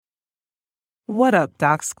What up,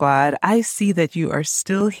 Doc Squad? I see that you are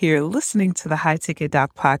still here listening to the High Ticket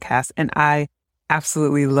Doc podcast, and I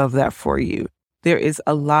absolutely love that for you. There is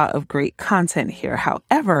a lot of great content here.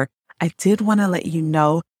 However, I did want to let you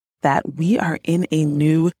know that we are in a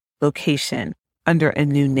new location under a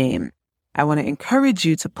new name. I want to encourage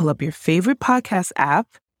you to pull up your favorite podcast app,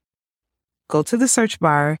 go to the search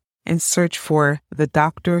bar, and search for the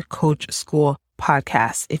Dr. Coach School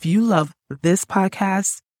podcast. If you love this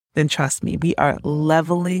podcast, then trust me, we are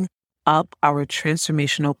leveling up our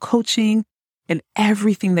transformational coaching and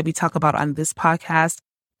everything that we talk about on this podcast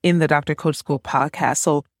in the Dr. Coach School podcast.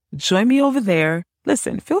 So join me over there.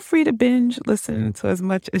 Listen, feel free to binge, listen to as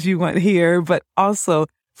much as you want here, but also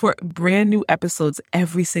for brand new episodes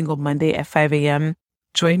every single Monday at 5 a.m.,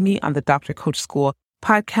 join me on the Dr. Coach School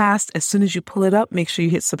podcast. As soon as you pull it up, make sure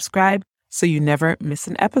you hit subscribe so you never miss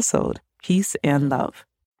an episode. Peace and love.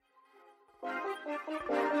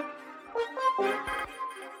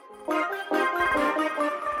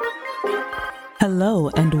 Hello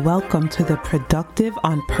and welcome to the Productive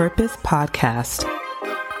on Purpose podcast.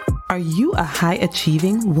 Are you a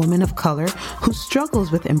high-achieving woman of color who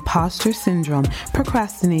struggles with imposter syndrome,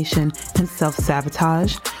 procrastination, and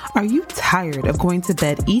self-sabotage? Are you tired of going to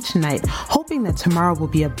bed each night hoping that tomorrow will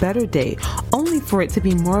be a better day, only for it to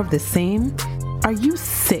be more of the same? Are you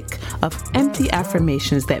sick of empty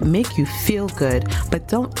affirmations that make you feel good but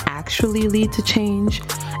don't actually lead to change?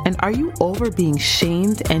 And are you over being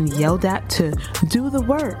shamed and yelled at to do the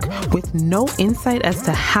work with no insight as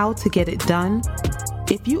to how to get it done?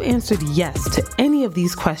 If you answered yes to any of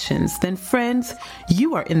these questions, then friends,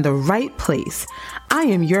 you are in the right place. I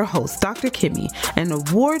am your host, Dr. Kimmy, an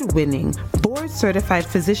award-winning, board-certified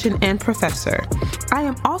physician and professor. I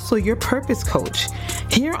am also your purpose coach.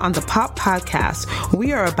 Here on the POP Podcast,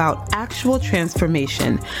 we are about actual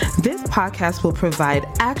transformation. This podcast will provide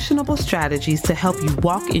actionable strategies to help you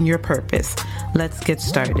walk in your purpose. Let's get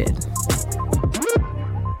started.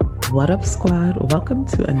 What up, squad? Welcome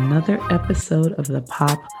to another episode of the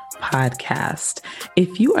POP Podcast.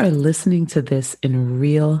 If you are listening to this in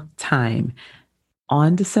real time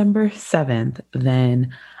on December 7th,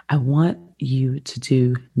 then I want you to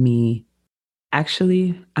do me.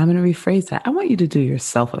 Actually, I'm going to rephrase that. I want you to do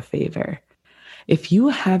yourself a favor. If you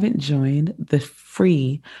haven't joined the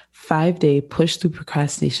free 5-day Push Through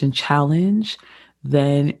Procrastination Challenge,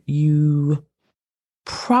 then you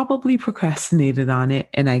probably procrastinated on it,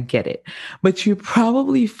 and I get it. But you're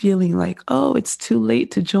probably feeling like, oh, it's too late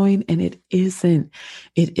to join, and it isn't.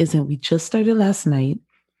 It isn't. We just started last night.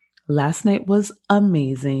 Last night was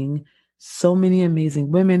amazing. So many amazing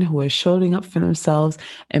women who are showing up for themselves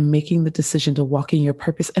and making the decision to walk in your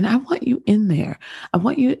purpose. And I want you in there. I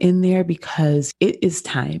want you in there because it is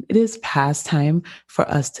time. It is past time for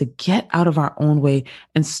us to get out of our own way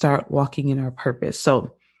and start walking in our purpose.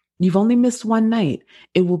 So you've only missed one night.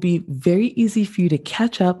 It will be very easy for you to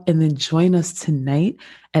catch up and then join us tonight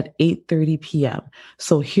at 8:30 p.m.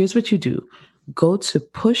 So here's what you do. Go to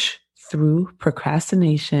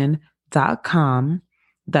pushthroughprocrastination.com.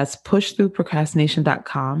 That's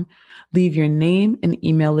pushthroughprocrastination.com. Leave your name and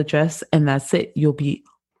email address, and that's it. You'll be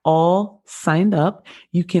all signed up.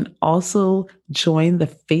 You can also join the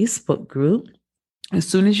Facebook group as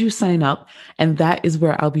soon as you sign up, and that is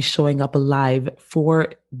where I'll be showing up live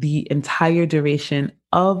for the entire duration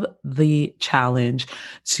of the challenge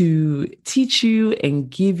to teach you and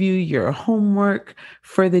give you your homework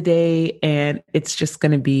for the day. And it's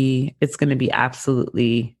going to be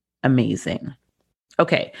absolutely amazing.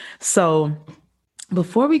 Okay. So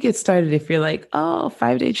before we get started, if you're like, oh,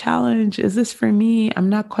 5-day challenge, is this for me? I'm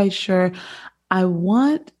not quite sure. I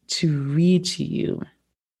want to read to you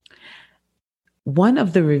one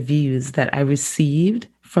of the reviews that I received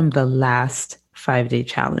from the last 5-day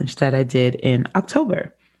challenge that I did in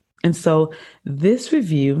October. And so this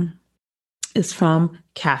review is from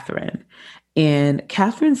Catherine. And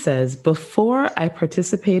Catherine says, before I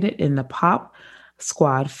participated in the POP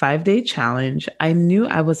Squad 5-day challenge, I knew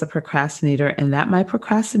I was a procrastinator and that my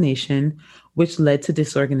procrastination, which led to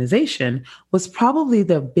disorganization, was probably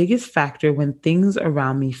the biggest factor when things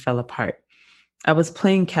around me fell apart. I was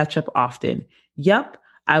playing catch up often. Yep,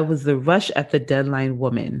 I was the rush at the deadline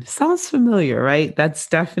woman. Sounds familiar, right? That's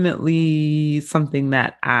definitely something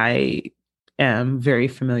that I am very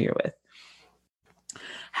familiar with.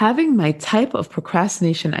 Having my type of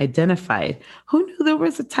procrastination identified, who knew there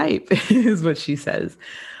was a type, is what she says,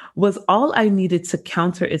 was all I needed to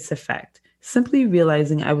counter its effect. Simply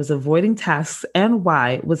realizing I was avoiding tasks and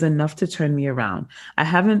why was enough to turn me around. I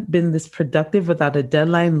haven't been this productive without a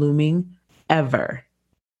deadline looming ever.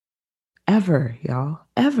 Ever, y'all.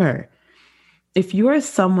 Ever. If you are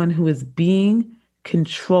someone who is being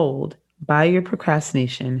controlled by your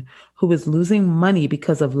procrastination, who is losing money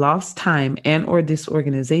because of lost time and or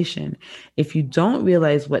disorganization, if you don't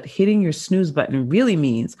realize what hitting your snooze button really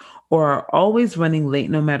means, or are always running late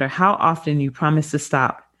no matter how often you promise to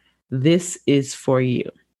stop, this is for you.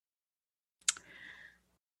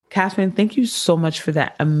 Catherine, thank you so much for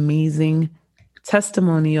that amazing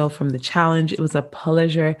testimonial from the challenge. It was a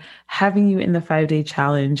pleasure having you in the 5-day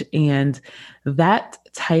challenge. And that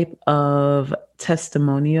type of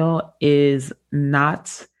testimonial is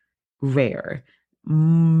not rare.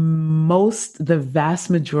 The vast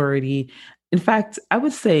majority, in fact, I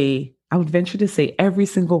would venture to say every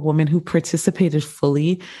single woman who participated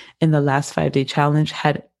fully in the last 5-day challenge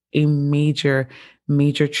had a major,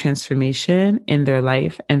 major transformation in their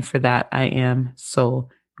life. And for that, I am so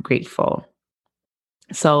grateful.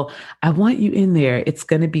 So I want you in there. It's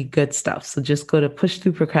going to be good stuff. So just go to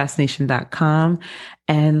pushthroughprocrastination.com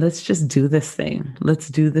and let's just do this thing. Let's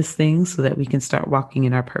do this thing so that we can start walking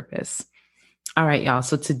in our purpose. All right, y'all.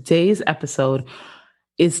 So today's episode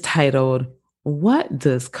is titled, What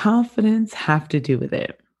Does Confidence Have to Do with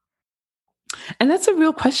It? And that's a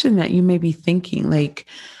real question that you may be thinking, like,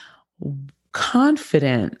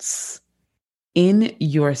 confidence in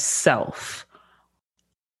yourself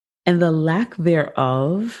and the lack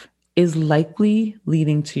thereof is likely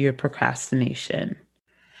leading to your procrastination.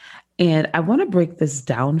 And I want to break this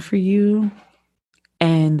down for you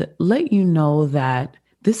and let you know that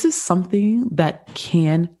this is something that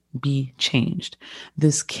can be changed.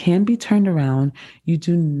 This can be turned around. You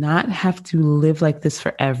do not have to live like this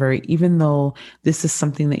forever, even though this is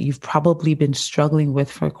something that you've probably been struggling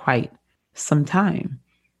with for quite some time.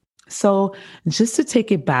 So just to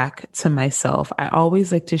take it back to myself, I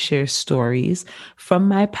always like to share stories from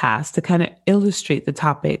my past to kind of illustrate the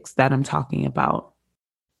topics that I'm talking about.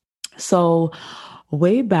 So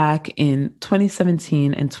way back in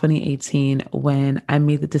 2017 and 2018, when I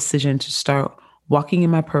made the decision to start walking in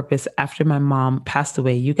my purpose after my mom passed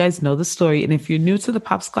away. You guys know the story. And if you're new to the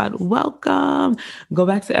Pop Squad, welcome. Go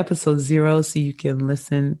back to episode 0 so you can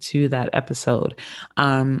listen to that episode.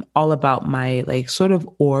 All about my sort of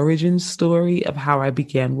origin story of how I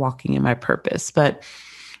began walking in my purpose. But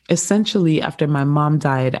essentially, after my mom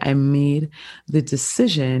died, I made the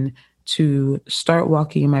decision to start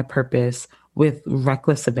walking in my purpose with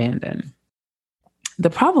reckless abandon. The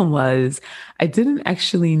problem was I didn't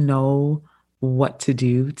actually know what to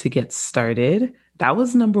do to get started. That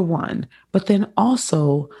was number one. But then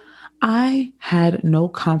also, I had no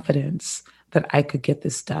confidence that I could get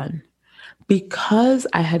this done because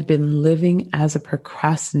I had been living as a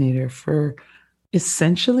procrastinator for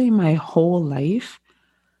essentially my whole life.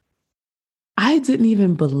 I didn't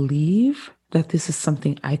even believe that this is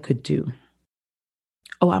something I could do.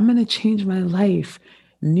 Oh, I'm going to change my life.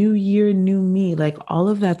 New year, new me, like all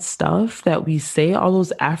of that stuff that we say, all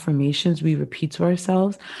those affirmations we repeat to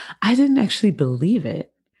ourselves. I didn't actually believe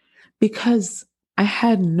it because I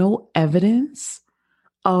had no evidence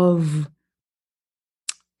of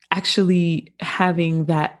actually having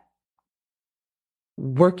that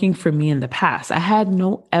working for me in the past. I had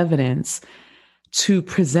no evidence to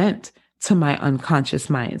present to my unconscious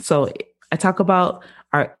mind. So I talk about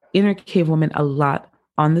our inner cave woman a lot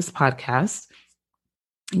on this podcast.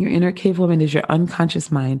 Your inner cave woman is your unconscious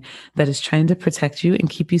mind that is trying to protect you and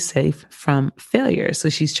keep you safe from failure. So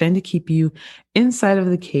she's trying to keep you inside of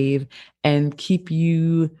the cave and keep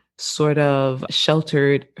you sort of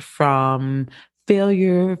sheltered from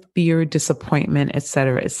failure, fear, disappointment, et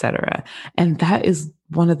cetera, et cetera. And that is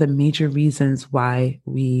one of the major reasons why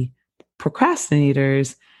we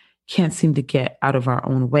procrastinators can't seem to get out of our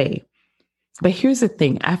own way. But here's the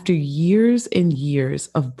thing, after years and years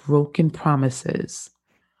of broken promises,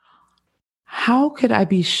 how could I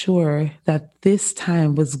be sure that this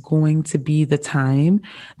time was going to be the time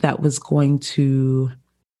that was going to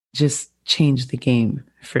just change the game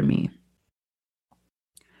for me?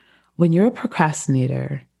 When you're a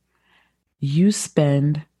procrastinator, you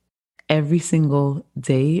spend every single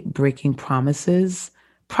day breaking promises,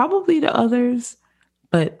 probably to others,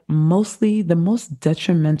 but mostly the most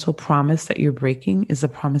detrimental promise that you're breaking is the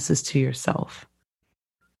promises to yourself.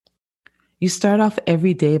 You start off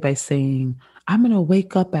every day by saying, I'm going to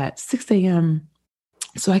wake up at 6 a.m.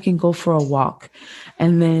 so I can go for a walk.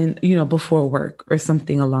 And then, before work or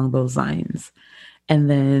something along those lines. And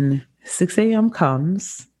then 6 a.m.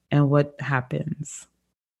 comes and what happens?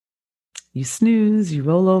 You snooze, you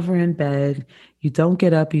roll over in bed, you don't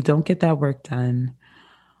get up, you don't get that work done.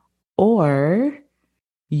 Or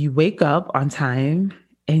you wake up on time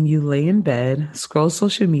and you lay in bed, scroll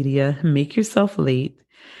social media, make yourself late.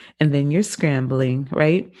 and then you're scrambling,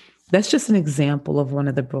 right? That's just an example of one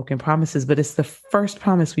of the broken promises, but it's the first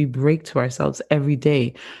promise we break to ourselves every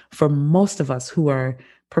day for most of us who are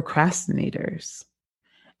procrastinators.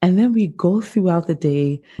 And then we go throughout the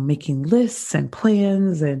day making lists and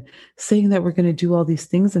plans and saying that we're going to do all these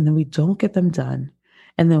things, and then we don't get them done.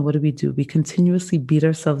 And then what do? We continuously beat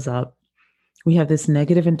ourselves up. We have this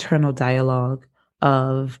negative internal dialogue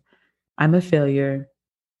of, I'm a failure.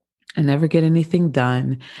 I never get anything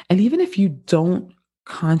done. And even if you don't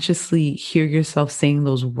consciously hear yourself saying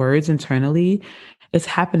those words internally, it's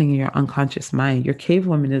happening in your unconscious mind. Your cave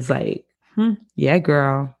woman is like, yeah,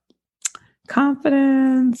 girl,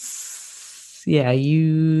 confidence. Yeah,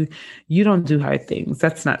 you don't do hard things.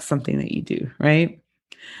 That's not something that you do, right?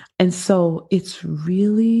 And so it's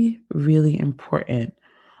really, really important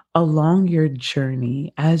along your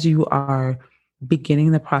journey as you are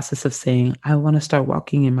beginning the process of saying, I want to start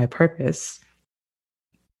walking in my purpose.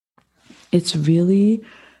 It's really,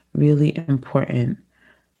 really important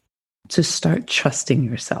to start trusting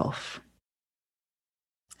yourself.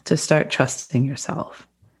 To start trusting yourself.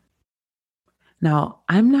 Now,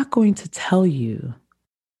 I'm not going to tell you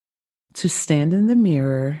to stand in the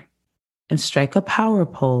mirror and strike a power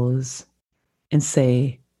pose and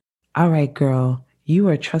say, all right, girl, you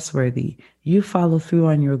are trustworthy. You follow through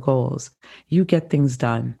on your goals. You get things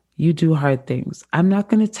done. You do hard things. I'm not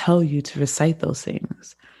going to tell you to recite those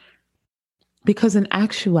things. Because in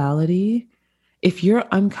actuality, if your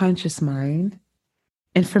unconscious mind,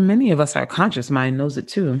 and for many of us, our conscious mind knows it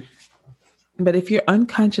too, but if your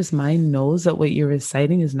unconscious mind knows that what you're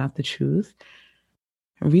reciting is not the truth,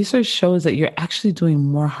 research shows that you're actually doing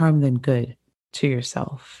more harm than good to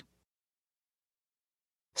yourself.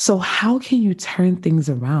 So how can you turn things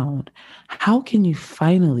around? How can you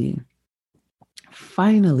finally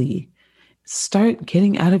start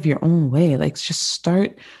getting out of your own way? Like, just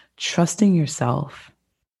start trusting yourself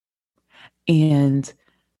and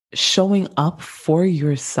showing up for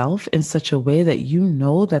yourself in such a way that you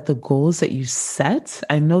know that the goals that you set,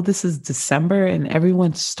 I know this is December and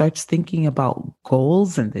everyone starts thinking about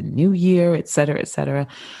goals and the new year, et cetera, et cetera.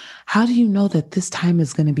 How do you know that this time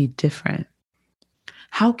is going to be different?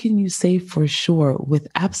 How can you say for sure with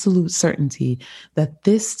absolute certainty that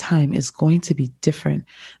this time is going to be different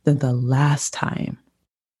than the last time?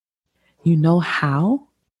 You know how?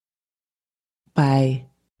 By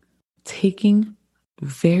taking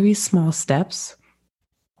very small steps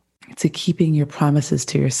to keeping your promises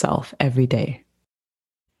to yourself every day,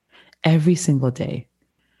 every single day.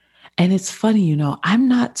 And it's funny, I'm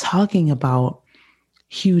not talking about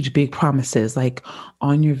huge, big promises like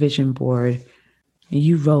on your vision board,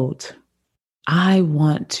 you wrote, I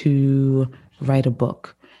want to write a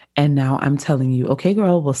book. And now I'm telling you, okay,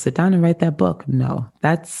 girl, we'll sit down and write that book. No,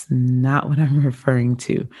 that's not what I'm referring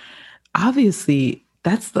to. Obviously,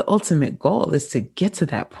 that's the ultimate goal, is to get to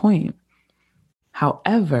that point.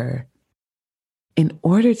 However, in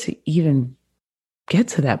order to even get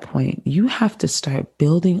to that point, you have to start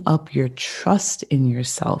building up your trust in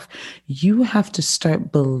yourself. You have to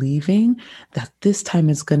start believing that this time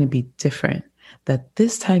is going to be different, that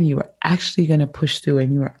this time you are actually going to push through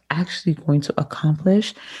and you are actually going to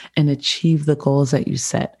accomplish and achieve the goals that you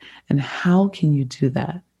set. And how can you do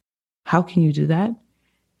that? How can you do that?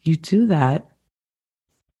 You do that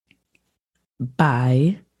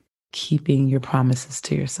by keeping your promises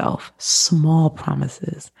to yourself, small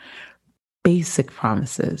promises, basic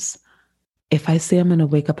promises. If I say I'm going to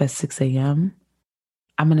wake up at 6 a.m.,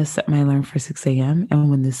 I'm going to set my alarm for 6 a.m. And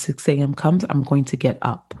when the 6 a.m. comes, I'm going to get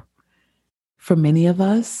up. For many of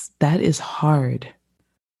us, that is hard.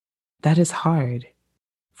 That is hard.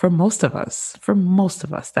 For most of us,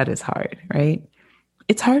 that is hard, right?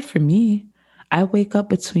 It's hard for me. I wake up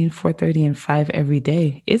between 4:30 and 5 every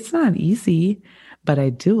day. It's not easy, but I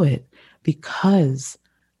do it because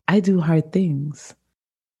I do hard things,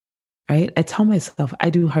 right? I tell myself I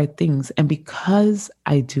do hard things. And because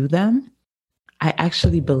I do them, I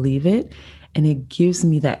actually believe it. And it gives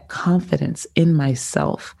me that confidence in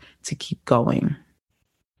myself to keep going.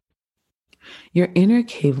 Your inner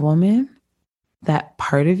cave woman, that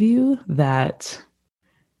part of you that,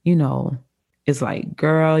 is like,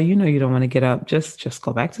 girl, you don't want to get up. Just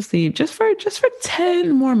go back to sleep. Just for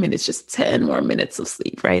 10 more minutes, just 10 more minutes of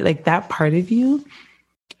sleep, right? Like that part of you,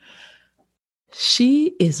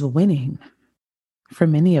 she is winning for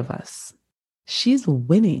many of us. She's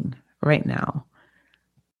winning right now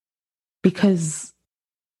because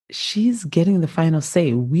she's getting the final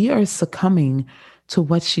say. We are succumbing to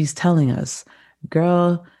what she's telling us.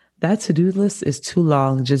 Girl, that to-do list is too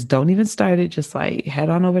long, just don't even start it. Just like head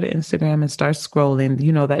on over to Instagram and start scrolling.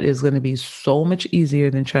 That is going to be so much easier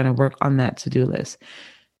than trying to work on that to-do list.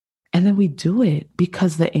 And then we do it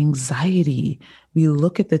because the anxiety, we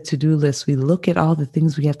look at the to-do list, we look at all the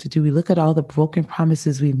things we have to do, we look at all the broken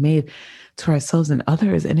promises we've made to ourselves and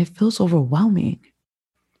others, and it feels overwhelming.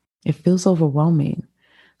 It feels overwhelming.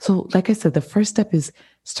 So, like I said, the first step is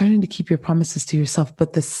starting to keep your promises to yourself.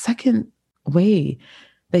 But the second way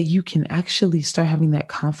that you can actually start having that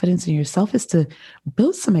confidence in yourself is to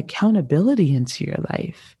build some accountability into your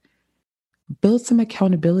life. Build some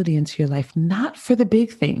accountability into your life, not for the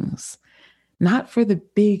big things, not for the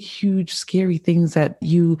big, huge, scary things that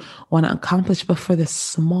you want to accomplish, but for the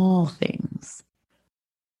small things.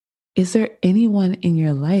 Is there anyone in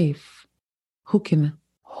your life who can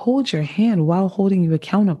hold your hand while holding you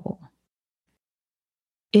accountable?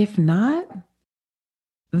 If not,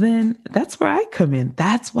 then that's where I come in.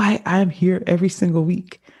 That's why I'm here every single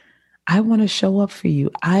week. I want to show up for you.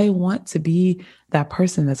 I want to be that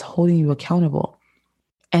person that's holding you accountable.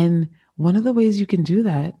 And one of the ways you can do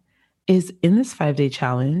that is in this 5-day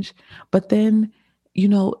challenge. But then,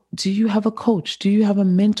 do you have a coach? Do you have a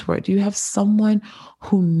mentor? Do you have someone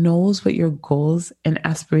who knows what your goals and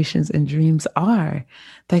aspirations and dreams are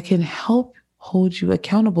that can help hold you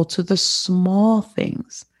accountable to the small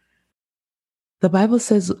things? The Bible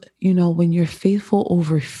says, when you're faithful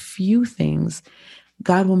over few things,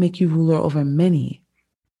 God will make you ruler over many.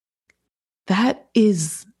 That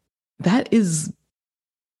is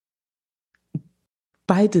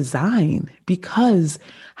by design, because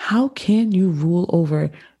how can you rule over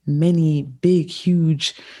many big,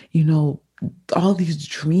 huge, all these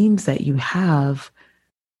dreams that you have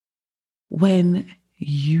when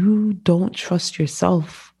you don't trust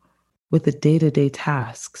yourself with the day-to-day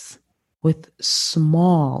tasks, with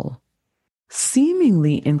small,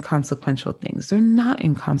 seemingly inconsequential things? They're not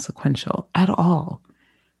inconsequential at all,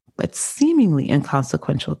 but seemingly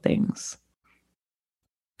inconsequential things.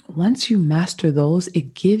 Once you master those,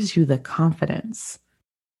 it gives you the confidence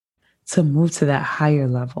to move to that higher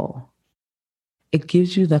level. It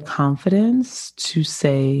gives you the confidence to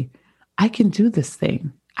say, I can do this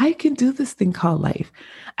thing. I can do this thing called life.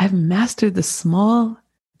 I've mastered the small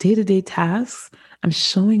day-to-day tasks. I'm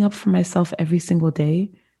showing up for myself every single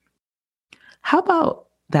day. How about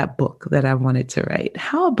that book that I wanted to write?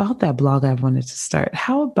 How about that blog I wanted to start?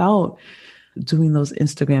 How about doing those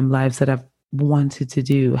Instagram lives that I've wanted to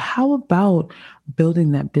do? How about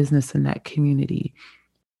building that business and that community?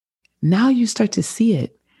 Now you start to see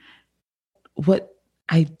it. What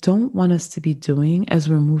I don't want us to be doing as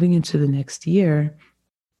we're moving into the next year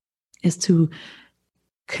is to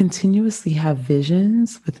continuously have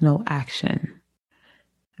visions with no action.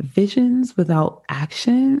 Visions without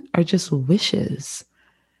action are just wishes.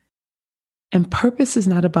 And purpose is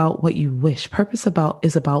not about what you wish. Purpose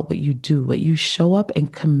is about what you do, what you show up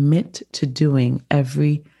and commit to doing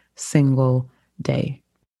every single day.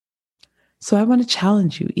 So I want to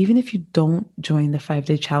challenge you, even if you don't join the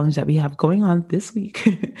 5-day challenge that we have going on this week,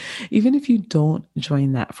 even if you don't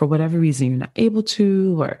join that for whatever reason, you're not able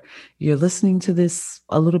to, or you're listening to this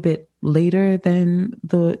a little bit later than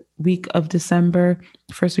the week of December,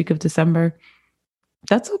 first week of December,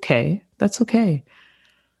 that's okay. That's okay.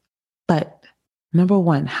 But number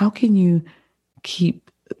one, how can you keep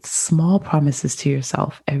small promises to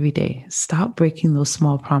yourself every day? Stop breaking those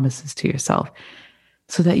small promises to yourself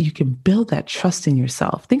so that you can build that trust in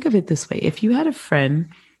yourself. Think of it this way. If you had a friend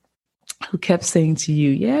who kept saying to you,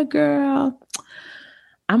 yeah, girl,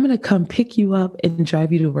 I'm going to come pick you up and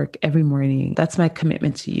drive you to work every morning. That's my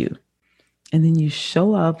commitment to you. And then you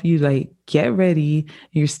show up, you get ready,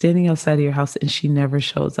 you're standing outside of your house and she never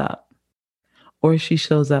shows up. Or she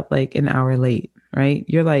shows up an hour late, right?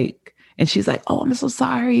 You're and she's like, oh, I'm so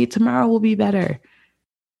sorry. Tomorrow will be better,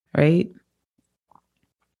 right?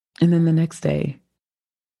 And then the next day,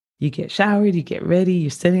 you get showered, you get ready,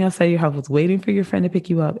 you're standing outside your house waiting for your friend to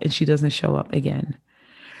pick you up, and she doesn't show up again.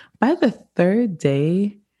 By the third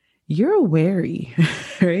day, you're wary,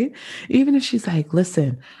 right? Even if she's like,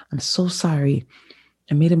 listen, I'm so sorry.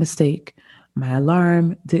 I made a mistake. My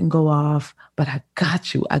alarm didn't go off, but I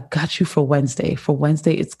got you. I got you for Wednesday. For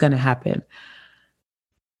Wednesday, it's going to happen.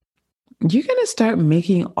 You're going to start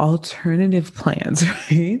making alternative plans,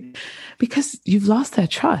 right? Because you've lost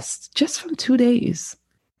that trust just from 2 days.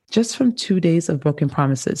 Just from 2 days of broken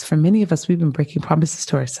promises. For many of us, we've been breaking promises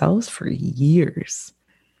to ourselves for years.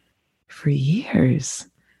 For years.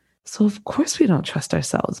 So of course we don't trust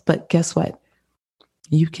ourselves. But guess what?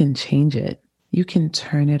 You can change it. You can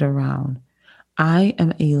turn it around. I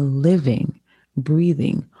am a living,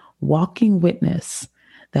 breathing, walking witness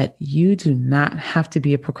that you do not have to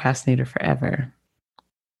be a procrastinator forever.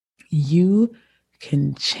 You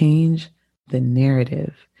can change the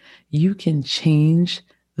narrative. You can change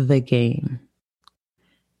the game.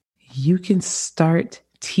 You can start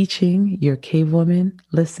teaching your cave woman,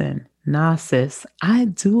 listen, nah, sis, I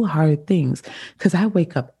do hard things because I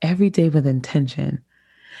wake up every day with intention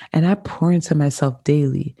and I pour into myself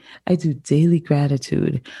daily. I do daily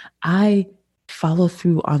gratitude. I follow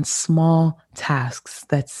through on small tasks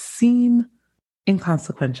that seem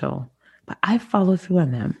inconsequential, but I follow through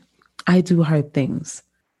on them. I do hard things,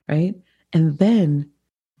 right? And then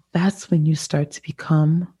that's when you start to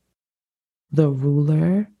become the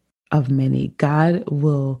ruler of many. God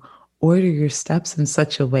will order your steps in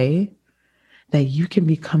such a way that you can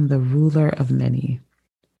become the ruler of many.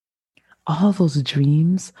 All those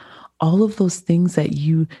dreams, all of those things that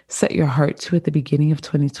you set your heart to at the beginning of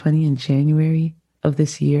 2020 in January of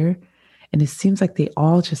this year, and it seems like they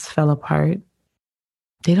all just fell apart.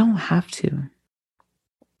 They don't have to.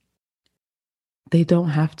 They don't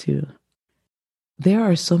have to. There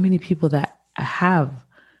are so many people that have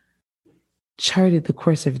charted the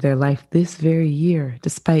course of their life this very year,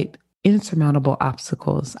 despite insurmountable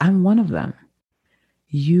obstacles. I'm one of them.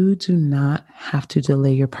 You do not have to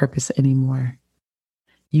delay your purpose anymore.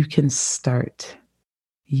 You can start.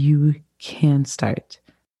 You can start.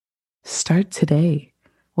 Start today.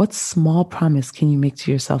 What small promise can you make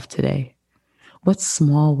to yourself today? What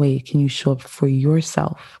small way can you show up for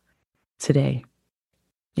yourself today?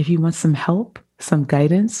 If you want some help, some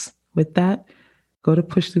guidance with that, go to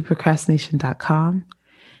pushthroughprocrastination.com.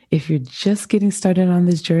 If you're just getting started on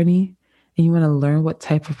this journey and you want to learn what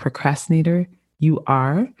type of procrastinator you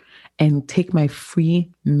are and take my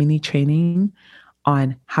free mini training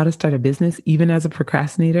on how to start a business, even as a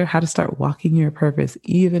procrastinator, how to start walking your purpose,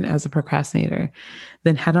 even as a procrastinator,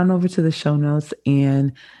 then head on over to the show notes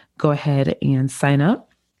and go ahead and sign up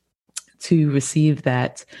to receive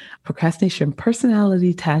that procrastination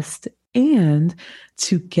personality test and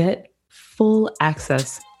to get full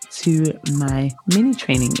access to my mini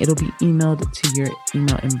training. It'll be emailed to your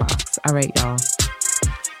email inbox. All right, y'all.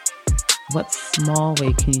 What small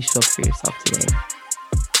way can you show up for yourself today?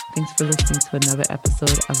 Thanks for listening to another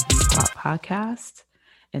episode of the Pop Podcast,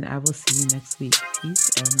 and I will see you next week. Peace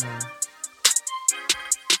and love.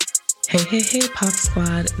 Hey, Pop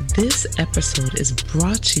Squad. This episode is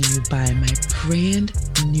brought to you by my brand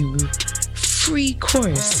new free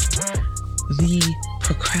course, The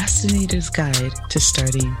Procrastinator's Guide to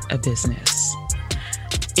Starting a Business.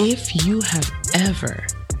 If you have ever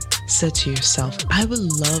said to yourself, I would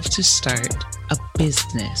love to start a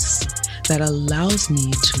business that allows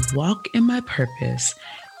me to walk in my purpose,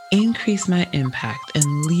 increase my impact,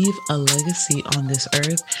 and leave a legacy on this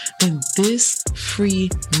earth, then this free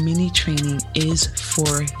mini training is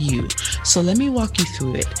for you. So let me walk you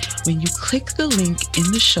through it. When you click the link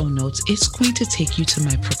in the show notes, it's going to take you to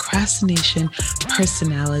my procrastination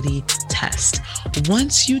personality test.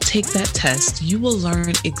 Once you take that test, you will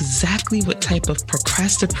learn exactly what type of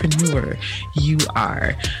procrastinapreneur you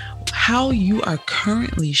are, how you are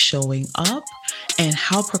currently showing up, and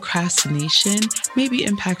how procrastination may be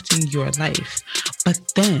impacting your life. But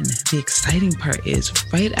then the exciting part is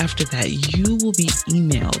right after that, you will be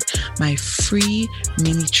emailed my free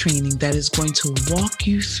mini training that is going to walk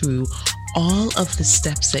you through all of the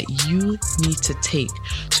steps that you need to take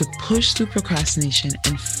to push through procrastination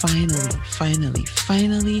and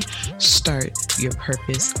finally start your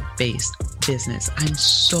purpose-based business. I'm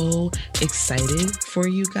so excited for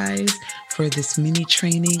you guys for this mini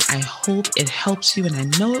training. I hope it helps you, and I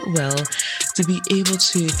know it will, to be able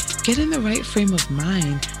to get in the right frame of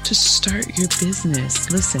mind to start your business.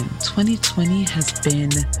 Listen, 2020 has been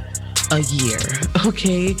a year,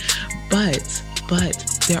 okay? But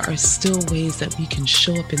there are still ways that we can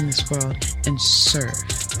show up in this world and serve.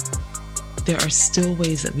 There are still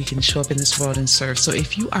ways that we can show up in this world and serve. So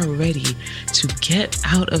if you are ready to get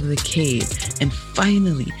out of the cave and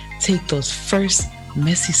finally take those first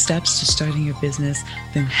messy steps to starting your business,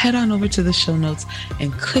 then head on over to the show notes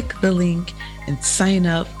and click the link and sign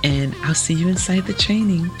up, and I'll see you inside the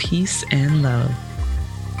training. Peace and love.